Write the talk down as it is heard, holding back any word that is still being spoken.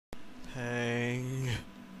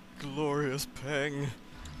glorious ping.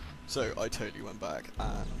 So I totally went back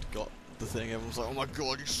and got the thing. Everyone's like, oh my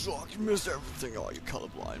god, you suck, you missed everything, oh, you're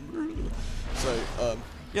colourblind. So,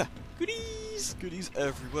 yeah, goodies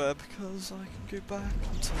everywhere, because I can go back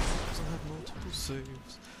in time because I have multiple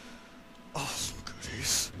saves. Awesome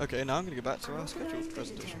goodies. Okay, now I'm going to go back to our scheduled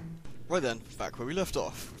presentation. Right then, back where we left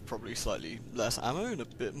off, with probably slightly less ammo and a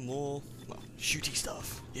bit more, well, shooty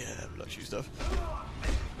stuff. Yeah, we like shoot stuff.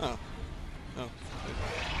 Oh. Oh.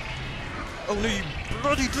 Oh no, you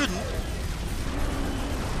bloody didn't!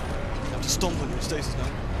 I have to stomp on your stasis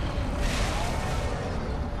now.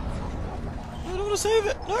 I don't want to save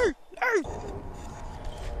it! No! No!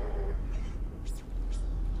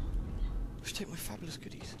 I should take my fabulous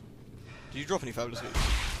goodies. Did you drop any fabulous goodies?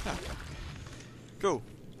 Ah. Cool.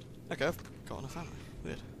 Okay, I've got enough ammo.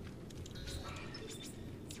 Weird.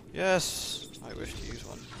 Yes! I wish to use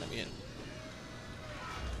one. Let me in.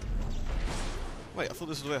 Wait, I thought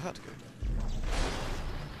this was where I had to go.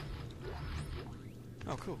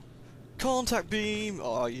 Oh, cool. Contact beam!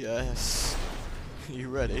 Oh, yes. You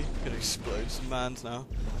ready? Gonna explode some mans now.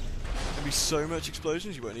 There'll be so much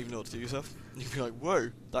explosions you won't even know what to do yourself. You'll be like,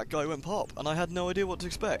 whoa, that guy went pop, and I had no idea what to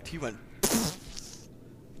expect. He went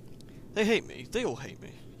They hate me. They all hate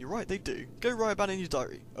me. You're right, they do. Go write about it in your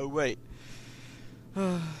diary. Oh, wait.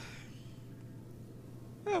 Oh,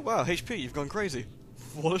 wow, HP, you've gone crazy.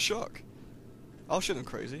 What a shock. I'll shoot them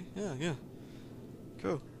crazy. Yeah.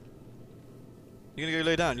 Cool. You're gonna go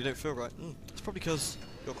lay down, you don't feel right. It's probably because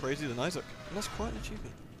you're crazier than Isaac. And that's quite an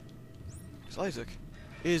achievement. Because Isaac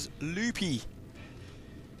is loopy.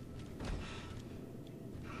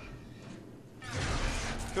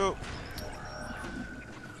 Cool.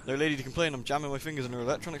 No lady to complain, I'm jamming my fingers in her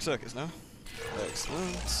electronic circuits now.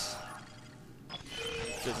 Excellent.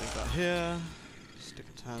 Fiddling back here.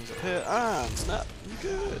 Sticking hands up here. And snap.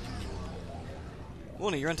 Good.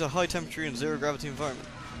 Warning, you're into a high temperature and zero gravity environment.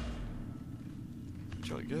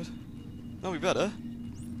 Jolly good. That'll be better.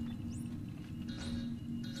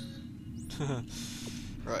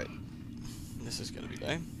 Right. This is going to be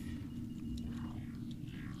lame. How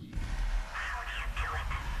do you do it?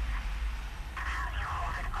 How do you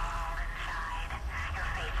hold it all inside? Your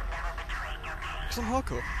face never betraying your pain. Because I'm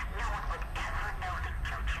hardcore. No one would ever know the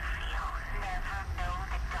guilt you feel. Never know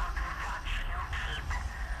the dark thoughts you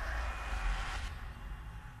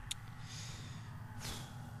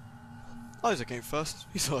keep. Isaac came first.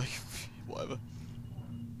 He's like, whatever.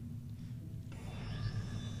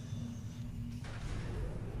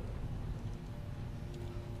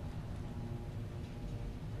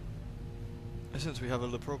 Since we have a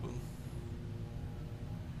little problem.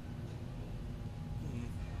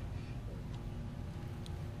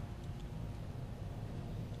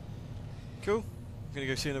 Cool. I'm gonna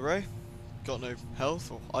go see an array. Got no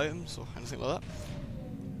health or items or anything like that.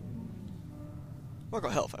 Well, I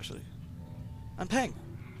got health actually. And ping!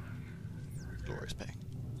 Glorious ping.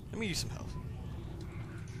 Let me use some health.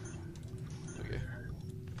 There we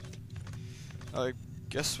go. I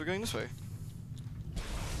guess we're going this way.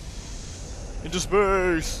 Into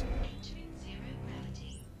space!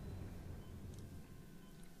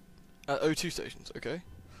 At O2 stations, okay.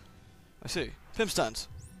 I see. Pimp stands.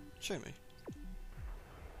 Show me.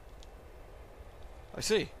 I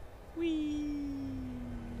see. Whee!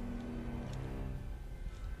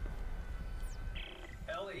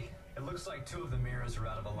 Ellie, it looks like 2 of the mirrors are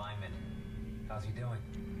out of alignment. How's he doing?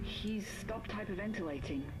 He's stopped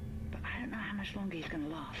hyperventilating, but I don't know how much longer he's gonna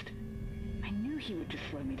last. I knew he would just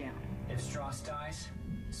slow me down. If Strauss dies,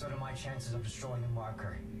 so do my chances of destroying the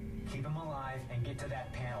marker. Keep him alive and get to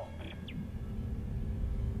that panel.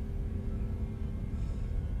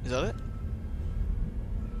 Is that it?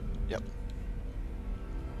 Yep.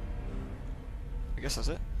 I guess that's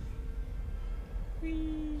it.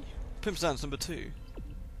 Whee! Pimp stands number 2.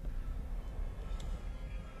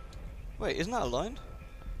 Wait, isn't that aligned?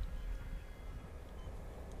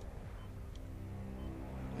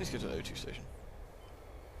 Let's go to the O2 station.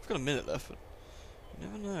 I've got a minute left, but you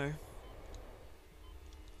never know.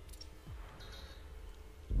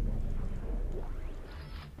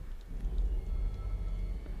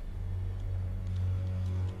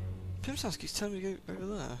 Pimp Sans keeps telling me to go over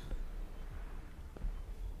there.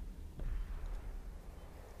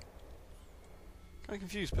 Kinda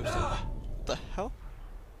confused, Pimp Sans. What the hell?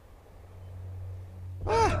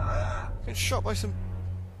 Ah! I'm getting shot by some...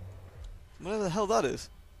 whatever the hell that is.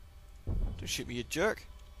 Don't shoot me, you jerk.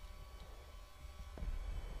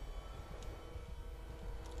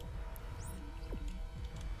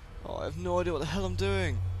 Oh, I have no idea what the hell I'm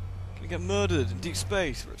doing. I'm gonna get murdered in deep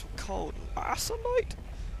space where it's all cold and sunlight.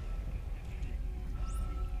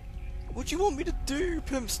 What do you want me to do,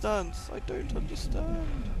 Pimp Stance? I don't understand.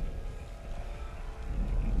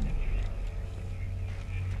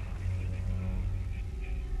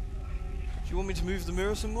 Do you want me to move the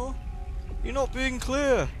mirror some more? You're not being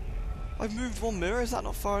clear. I've moved one mirror, is that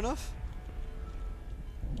not far enough?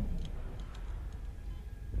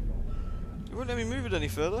 You won't let me move it any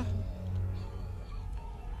further.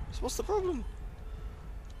 So what's the problem?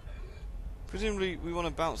 Presumably we want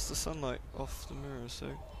to bounce the sunlight off the mirror, so...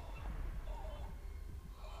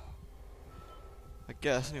 I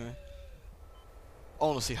guess, anyway.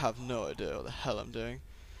 Honestly have no idea what the hell I'm doing.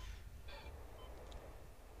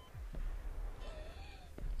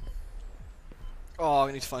 Oh,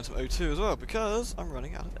 I need to find some O2 as well, because I'm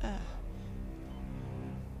running out of air.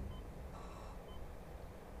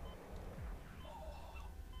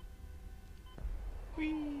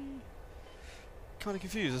 Whee! Kind of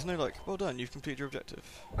confused, there's no like, well done, you've completed your objective.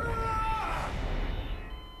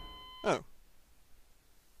 Oh.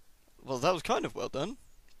 Well, that was kind of well done,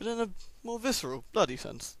 but in a more visceral, bloody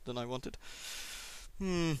sense than I wanted.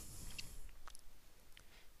 Pimp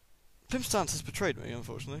Stance has betrayed me,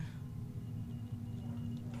 unfortunately.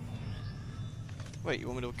 Wait, you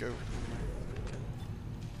want me to go? Okay.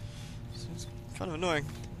 So it's kind of annoying.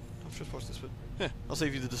 I've just watched this, but yeah, I'll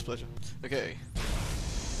save you the displeasure. Okay.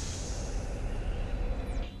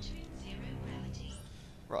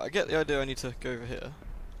 Right, I get the idea I need to go over here.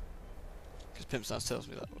 Because Pimp Stance tells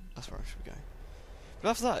me that that's where I should be going. But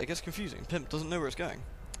after that, it gets confusing. Pimp doesn't know where it's going.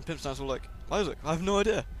 And Pimp Stance will like, Isaac, I have no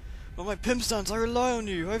idea. But my Pimp Stance, I rely on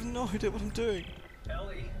you. I have no idea what I'm doing.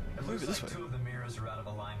 Ellie, it Move looks it this like way. 2 of the mirrors are out of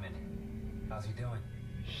alignment. How's he doing?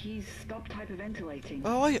 He's stopped hyperventilating.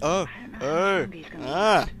 Oh, I don't know how oh, long he's gonna ah,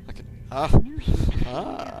 last. I can, I knew he would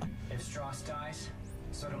just If Strauss dies,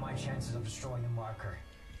 so do my chances of destroying the marker.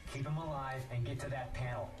 Keep him alive and get to that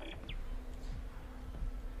panel.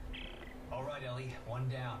 Alright, Ellie, 1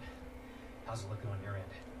 down. How's it looking on your end?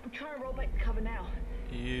 I'm trying to roll back the cover now.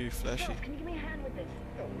 You fleshy. Strauss, can you give me a hand with this?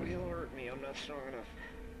 Oh, he'll hurt me. I'm not strong enough.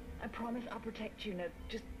 I promise I'll protect you. Now,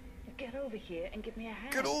 just get over here and give me a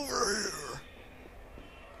hand. Get over here!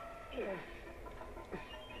 Here.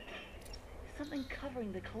 Something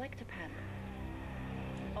covering the collector panel.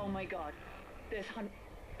 Oh my god. There's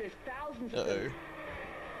thousands of them.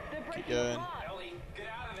 They're breaking going. apart. Ellie, get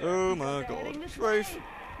out of there! Oh my They're god. heading this Strafe! way.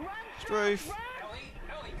 Run, Strafe! run!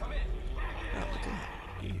 Ellie, come in! Ow, look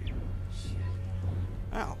at you.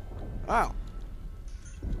 Ow. Ow.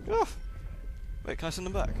 Get off! Wait, can I send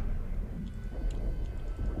them back?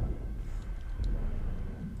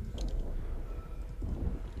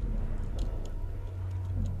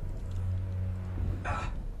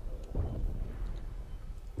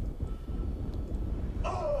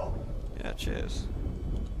 Yeah, cheers.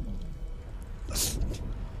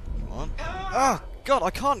 Come on. Ah! God,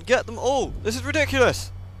 I can't get them all! This is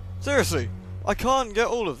ridiculous! Seriously, I can't get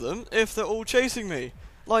all of them if they're all chasing me.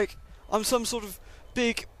 Like, I'm some sort of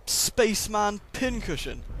big spaceman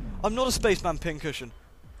pincushion. I'm not a spaceman pincushion.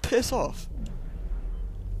 Piss off.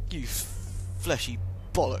 You fleshy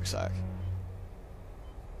bollock sack.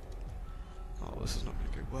 Oh, this is not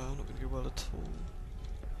going to go well, not going to go well at all.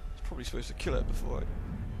 It's probably supposed to kill it before I...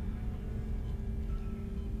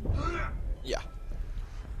 Yeah.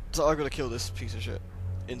 So I've got to kill this piece of shit.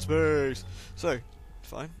 In space! So,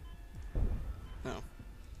 fine. Now.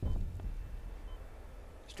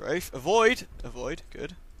 Strafe. Avoid! Avoid.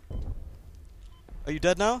 Good. Are you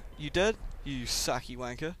dead now? You dead? You sacky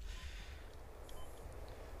wanker.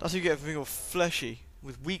 That's what you get for being all fleshy,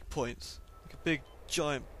 with weak points. Like a big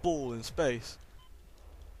giant ball in space.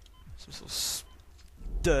 Some sort of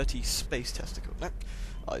dirty space testicle. No.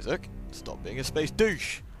 Isaac, stop being a space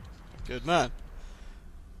douche. Good man.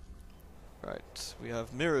 Right, we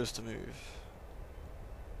have mirrors to move.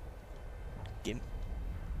 Gimp.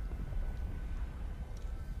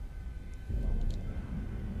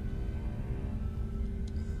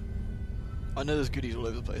 I know there's goodies all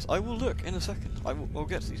over the place. I will look in a second. I'll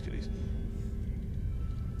get to these goodies.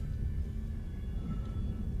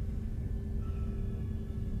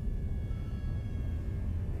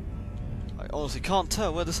 I honestly can't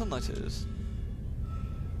tell where the sunlight is.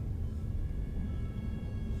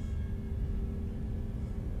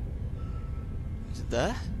 Is it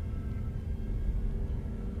there?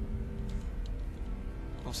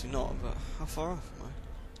 Obviously not, but how far off am I?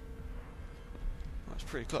 That's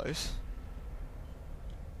pretty close.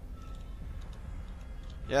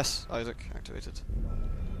 Yes, Isaac, activated.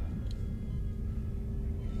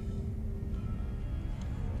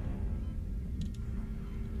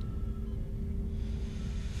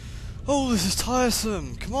 Oh, this is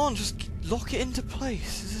tiresome! Come on, just lock it into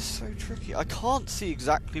place. This is so tricky. I can't see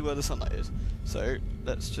exactly where the sunlight is, so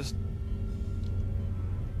let's just...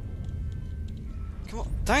 Come on,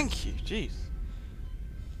 thank you, jeez.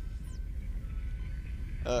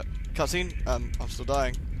 Cutscene, I'm still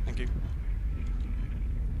dying, thank you.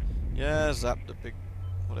 Yeah, zap the big...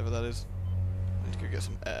 whatever that is. I need to go get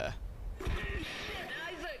some air.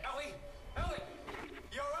 Ellie! Ellie!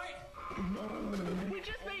 You alright? We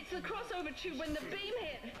just made it to the crossover tube when the beam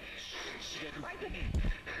hit. Right,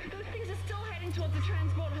 those things are still heading towards the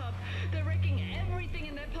transport hub. They're wrecking everything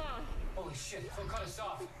in their path. Holy shit, they'll cut us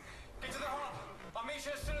off. Get to the hub! I'll meet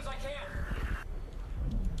you as soon as I can.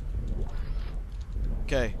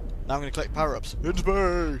 Okay, now I'm going to collect power-ups. In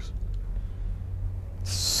space!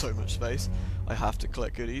 So much space. I have to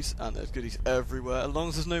collect goodies, and there's goodies everywhere. As long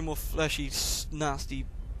as there's no more fleshy, nasty,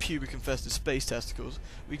 pubic-infested space testicles,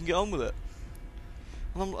 we can get on with it.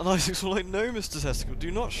 And Isaac's all like, no, Mr. Testicle,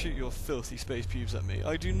 do not shoot your filthy space pubes at me.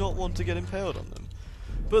 I do not want to get impaled on them.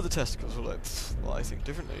 But the testicles were like, well, I think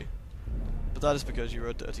differently. But that is because you are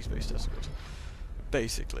a dirty space testicle.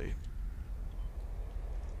 Basically.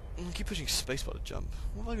 I keep pushing spacebar to jump.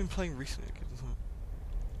 What have I been playing recently?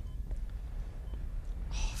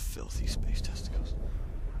 Oh, filthy space testicles.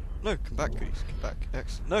 No, come back, goodies. Come back.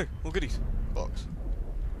 X. No, more goodies. Box.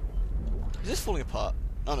 Is this falling apart?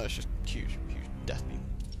 Oh no, it's just huge, huge death beam.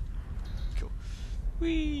 Cool.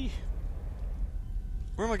 Whee!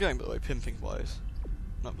 Where am I going, by the way, pimping wise?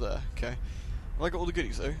 Up there, okay. Well, I got all the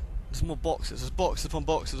goodies though. There's more boxes. There's boxes upon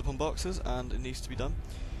boxes upon boxes, and it needs to be done.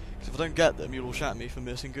 Because if I don't get them, you'll all shout at me for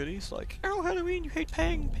missing goodies. Like, oh, Halloween, you hate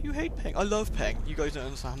Peng. You hate Peng. I love Peng. You guys don't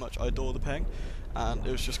understand how much I adore the Peng. And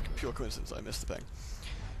it was just pure coincidence that I missed the Peng.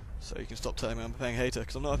 So you can stop telling me I'm a Peng hater,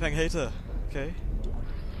 because I'm not a Peng hater. Okay?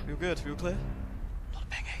 Feel good? Feel clear? Not a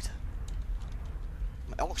Peng hater.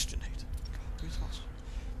 I'm an oxygen hater. God, who's oxygen?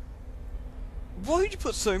 Why would you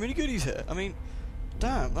put so many goodies here? I mean,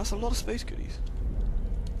 damn, that's a lot of space goodies.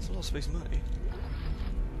 That's a lot of space money.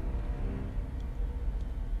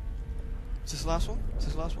 Is this the last one? Is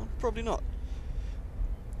this the last one? Probably not.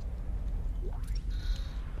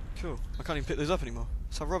 Cool. I can't even pick those up anymore.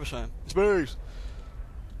 That's how rubbish I am. Space!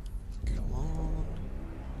 Come on.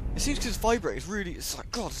 It seems because it's vibrating, it's really, it's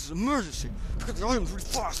like, God, this is an emergency. Pick up the items really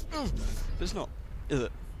fast. But it's not, is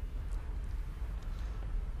it?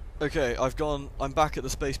 Okay, I'm back at the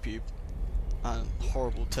space pube. And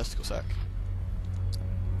horrible testicle sack.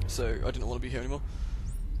 So, I didn't want to be here anymore.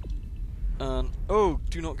 And, oh,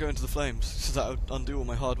 do not go into the flames, so that would undo all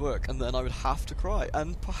my hard work, and then I would have to cry,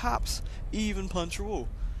 and perhaps even punch a wall.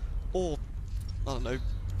 Or, I don't know,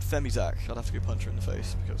 Femizac, I'd have to go punch her in the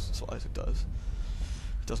face, because that's what Isaac does.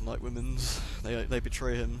 He doesn't like women's, they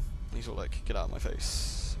betray him, and he's all like, get out of my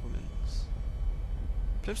face, women's.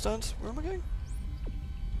 Pimp stance, where am I going?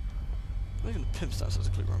 Not even the pimp stance has a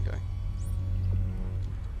clue where I'm going.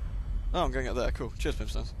 Oh, I'm going out there, cool, cheers pimp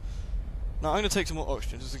stance. Now I'm going to take some more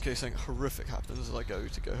oxygen just in case something horrific happens as I go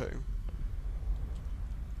home.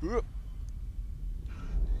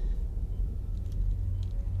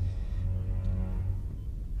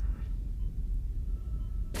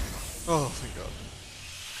 Oh, thank God.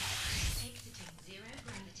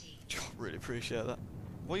 God, really appreciate that.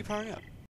 What are you powering up?